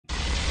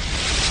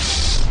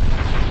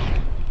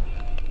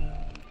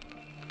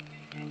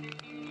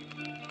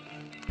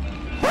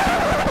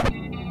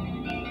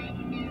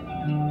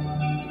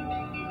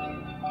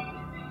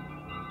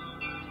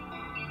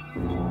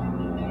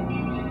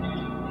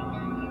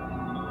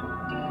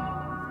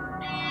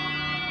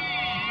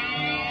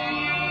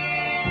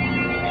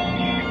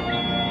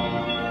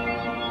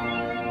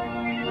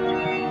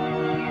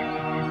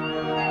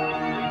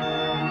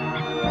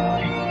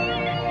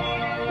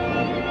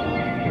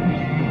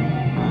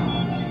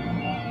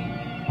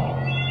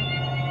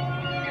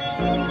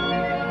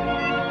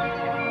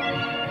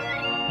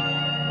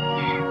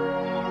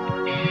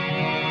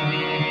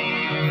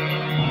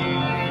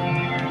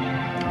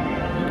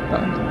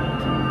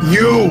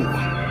You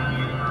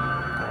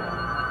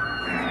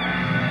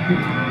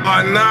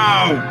are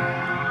now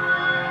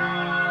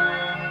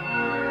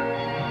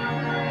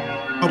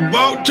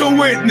about to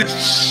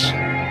witness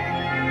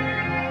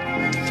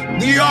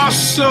the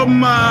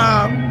awesome,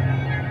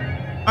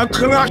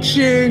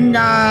 clutching,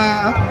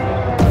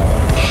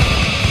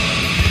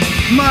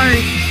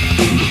 might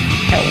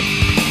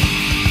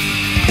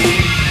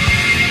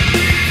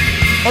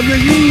of the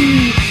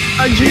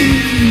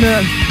Eugene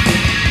S.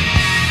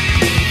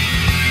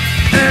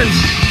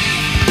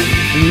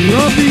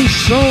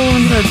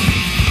 Robinson.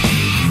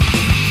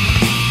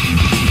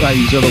 Try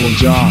these other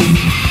ones on.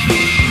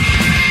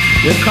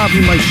 They'll copy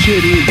my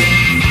shit.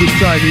 Keep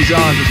trying these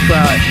on to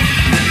try.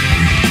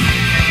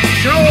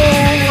 Show.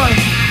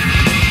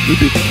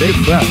 They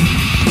back.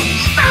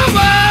 Stop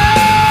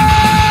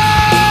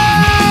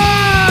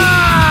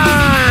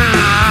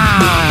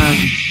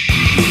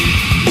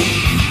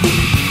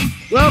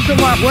Welcome,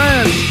 my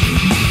friends,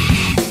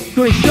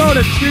 to a show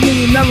that's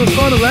seemingly never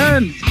going to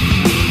end.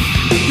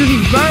 This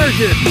is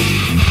version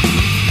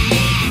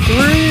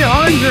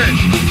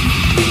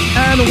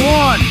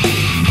 301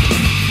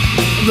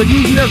 of the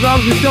Eugene S.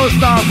 Show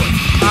Stopper.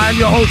 I'm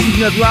your host,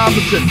 Eugene S.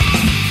 Robinson.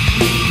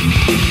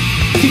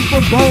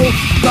 Super Bowl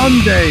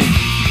Sunday.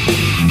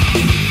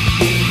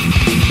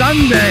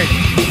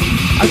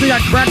 I think I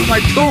cracked my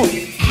tooth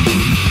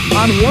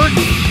on work.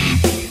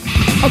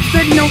 A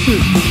big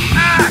notice.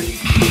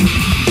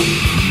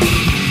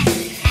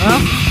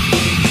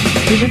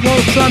 Super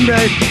Bowl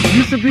Sunday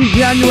used to be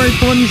January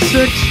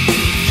 26th,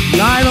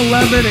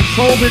 9/11, and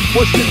COVID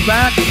pushed it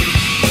back.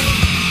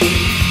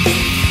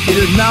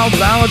 It is now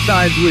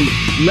Valentine's Week.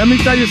 Let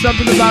me tell you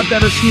something about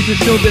that as soon as the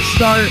show gets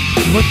started.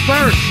 But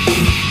first,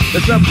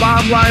 let's have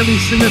Bob Riley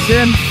sing us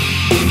in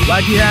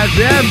like he has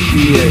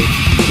every year.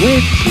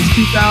 Wait since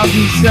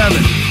 2007.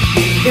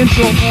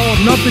 Intro All or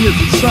Nothing is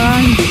a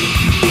sign.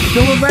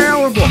 Still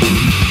available.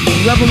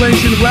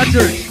 Revelation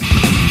Records.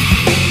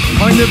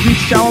 Huntington Beach,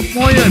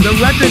 California. The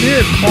record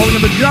is Falling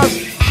of the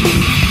Just.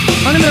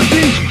 Huntington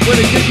Beach, where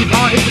they hit the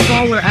car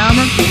with a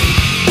hammer.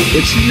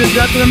 It's in the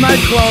death of the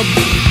nightclub.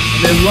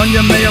 And they run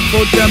your mayor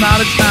pro tem out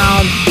of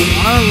town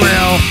on a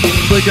rail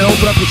so they can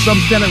open up a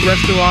substandard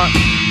restaurant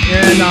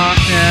in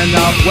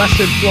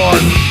Western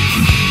Florida.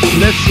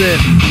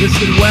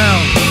 Listen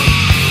well.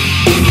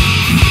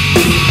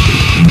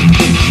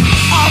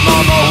 I'm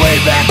on my way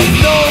back to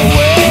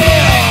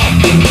nowhere.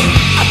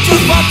 I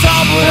took my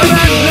time with a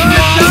good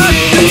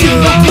night.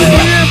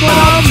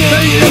 I'm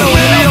taking a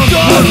real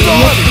good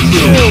look at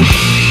you.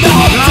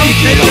 Now I'm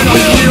taking a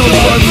real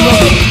good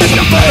look at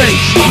your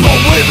face. I'm on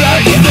my way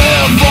back to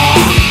never.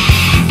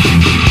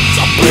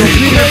 So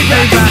please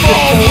back and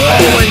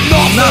forward.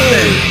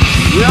 Nothing.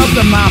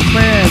 Welcome, my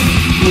friends,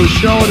 to a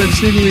show that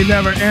seemingly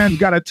never ends.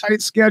 Got a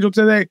tight schedule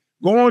today.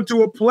 Going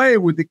to a play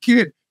with the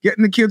kid,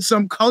 getting the kid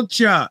some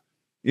culture.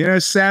 Yeah,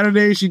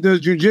 Saturday she does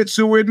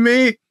jujitsu with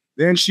me.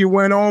 Then she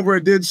went over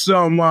and did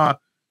some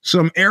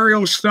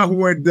aerial stuff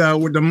with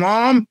the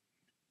mom.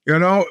 You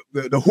know,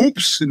 the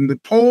hoops and the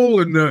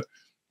pole and the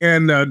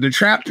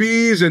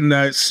trapeze and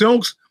the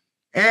silks.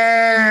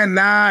 And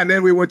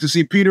then we went to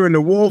see Peter and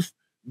the Wolf,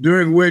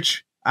 during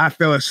which I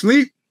fell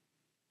asleep.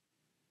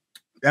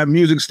 That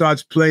music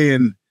starts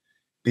playing.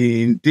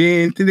 Yeah,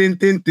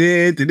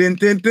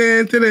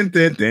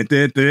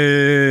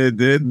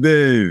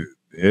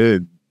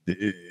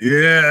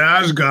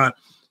 I was gone.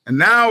 And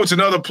now it's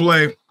another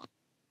play.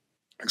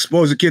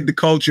 Expose the kid to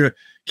culture,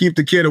 keep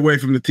the kid away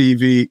from the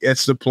TV.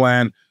 That's the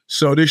plan.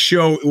 So this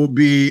show will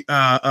be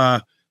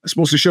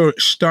supposed to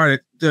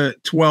start at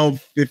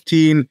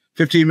 15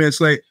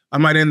 minutes late. I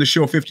might end the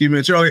show 15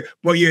 minutes early,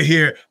 but you're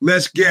here.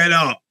 Let's get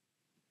up.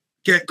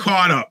 Get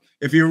caught up.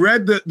 If you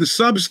read the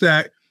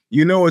Substack,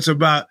 you know it's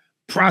about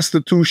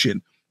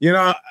prostitution. You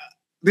know,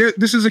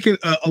 this is a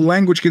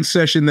language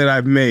concession that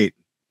I've made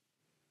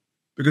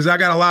because I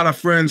got a lot of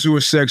friends who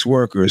are sex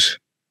workers.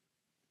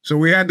 So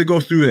we had to go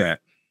through that.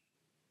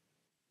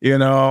 You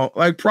know,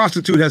 like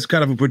prostitute has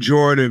kind of a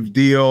pejorative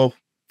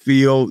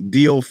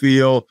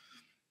feel.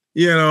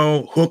 You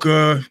know,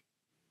 hooker.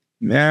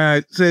 Nah,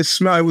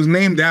 it was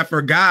named after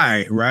a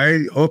guy,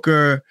 right?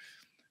 Hooker,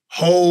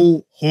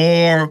 hoe,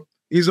 whore.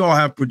 These all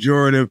have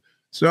pejorative.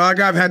 So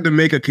I've had to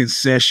make a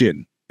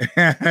concession.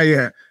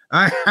 Yeah,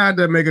 I had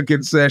to make a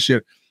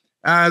concession.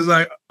 I was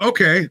like,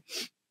 okay.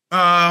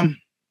 I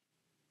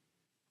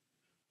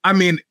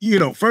mean, you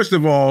know, first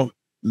of all,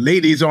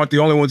 ladies aren't the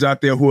only ones out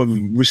there who have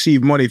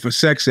received money for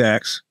sex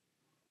acts.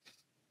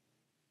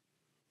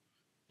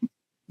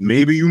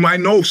 Maybe you might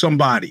know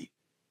somebody.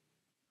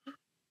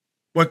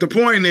 But the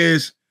point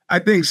is, I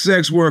think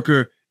sex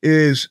worker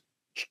is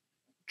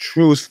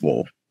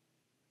truthful.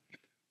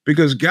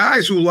 Because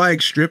guys who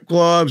like strip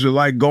clubs or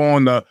like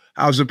going to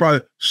house of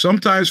private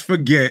sometimes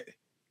forget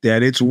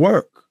that it's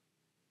work.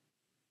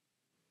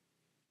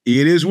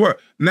 It is work.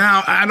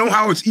 Now, I know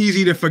how it's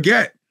easy to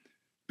forget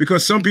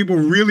because some people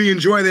really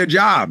enjoy their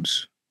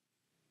jobs.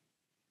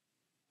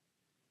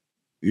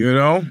 You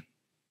know,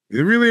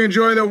 they really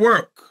enjoy their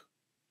work.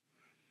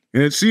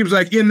 And it seems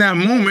like in that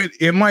moment,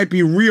 it might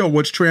be real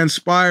what's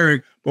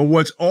transpiring, but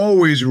what's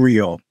always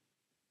real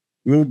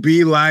will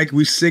be like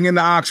we sing in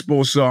the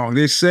Oxbow song.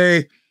 They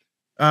say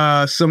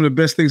some of the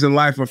best things in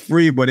life are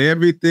free, but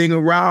everything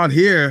around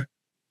here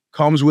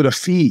comes with a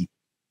fee.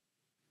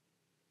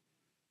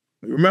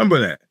 Remember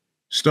that.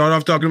 Start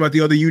off talking about the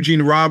other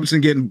Eugene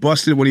Robinson getting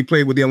busted when he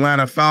played with the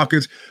Atlanta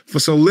Falcons for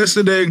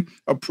soliciting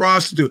a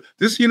prostitute.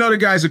 This, you know, the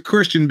guy's a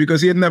Christian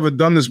because he had never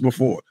done this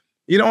before.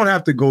 You don't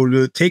have to go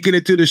to taking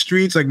it to the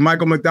streets like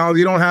Michael McDonald.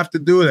 You don't have to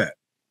do that.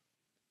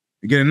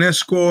 You get an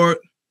escort.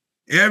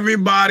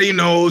 Everybody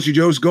knows. You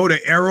just go to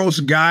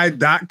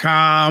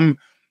erosguide.com.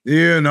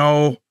 You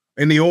know,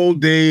 in the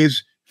old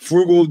days,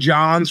 Frugal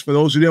Johns, for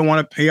those who didn't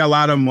want to pay a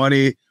lot of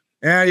money.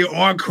 And you're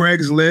on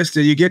Craigslist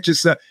and you get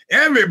yourself.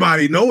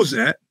 Everybody knows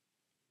that.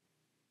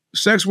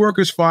 Sex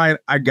workers, fine.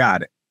 I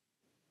got it.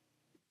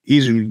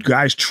 He's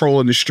guys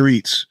trolling the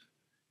streets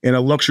in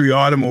a luxury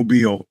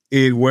automobile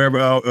in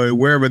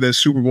wherever the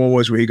Super Bowl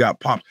was where he got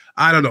popped.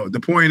 I don't know. The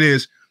point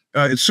is,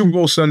 it's Super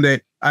Bowl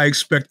Sunday. I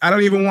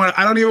don't even want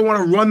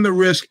to run the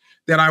risk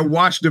that I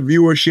watch the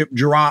viewership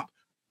drop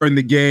in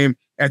the game.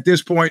 At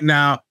this point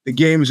now, the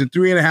game is in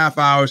 3.5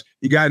 hours.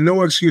 You got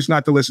no excuse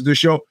not to listen to the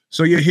show.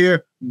 So you're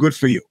here. Good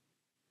for you.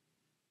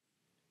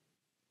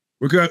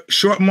 We're got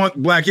short month,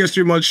 Black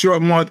History Month,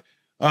 short month.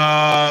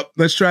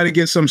 Let's try to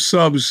get some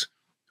subs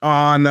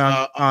on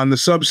the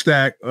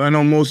Substack. I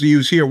know most of you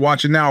here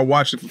watching now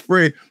watch it for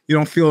free. You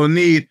don't feel a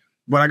need,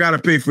 but I got to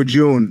pay for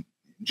June.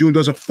 June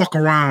doesn't fuck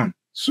around.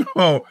 So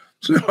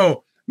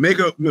make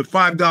a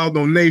 $5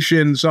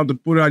 donation, something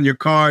to put on your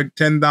card,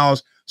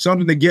 $10,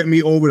 something to get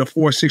me over the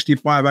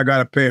 $465 I got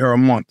to pay her a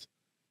month.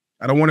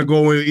 I don't want to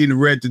go in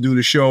red to do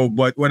the show,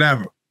 but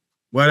whatever.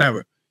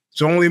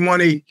 It's only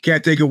money. You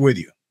can't take it with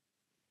you.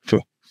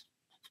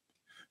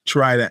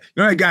 Try that.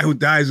 You know that guy who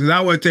dies, because I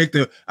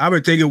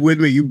would take it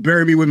with me. You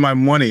bury me with my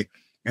money.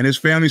 And his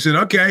family said,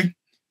 okay.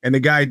 And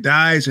the guy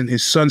dies, and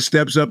his son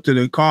steps up to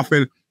the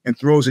coffin and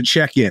throws a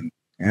check in.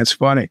 And that's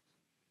funny.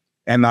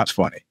 And not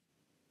funny.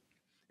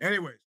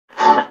 Anyways.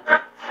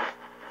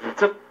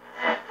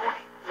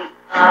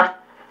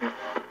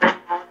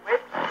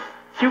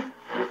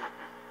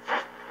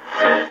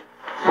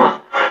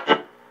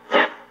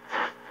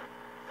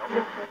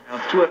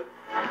 To it.